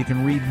technology. You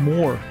can read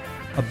more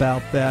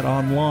about that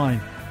online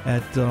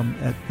at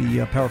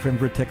the Power Frame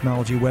Grid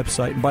Technology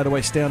website. And by the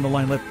way, stay on the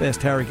line. Let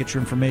Fast Harry get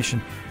your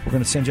information. We're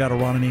going to send you out a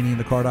Ron Ananian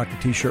the Car Doctor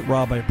T-shirt.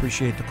 Rob, I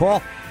appreciate the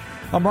call.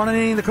 I'm Ron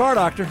Ananian the Car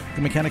Doctor.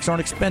 The mechanics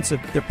aren't expensive.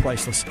 They're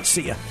priceless.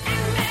 See ya.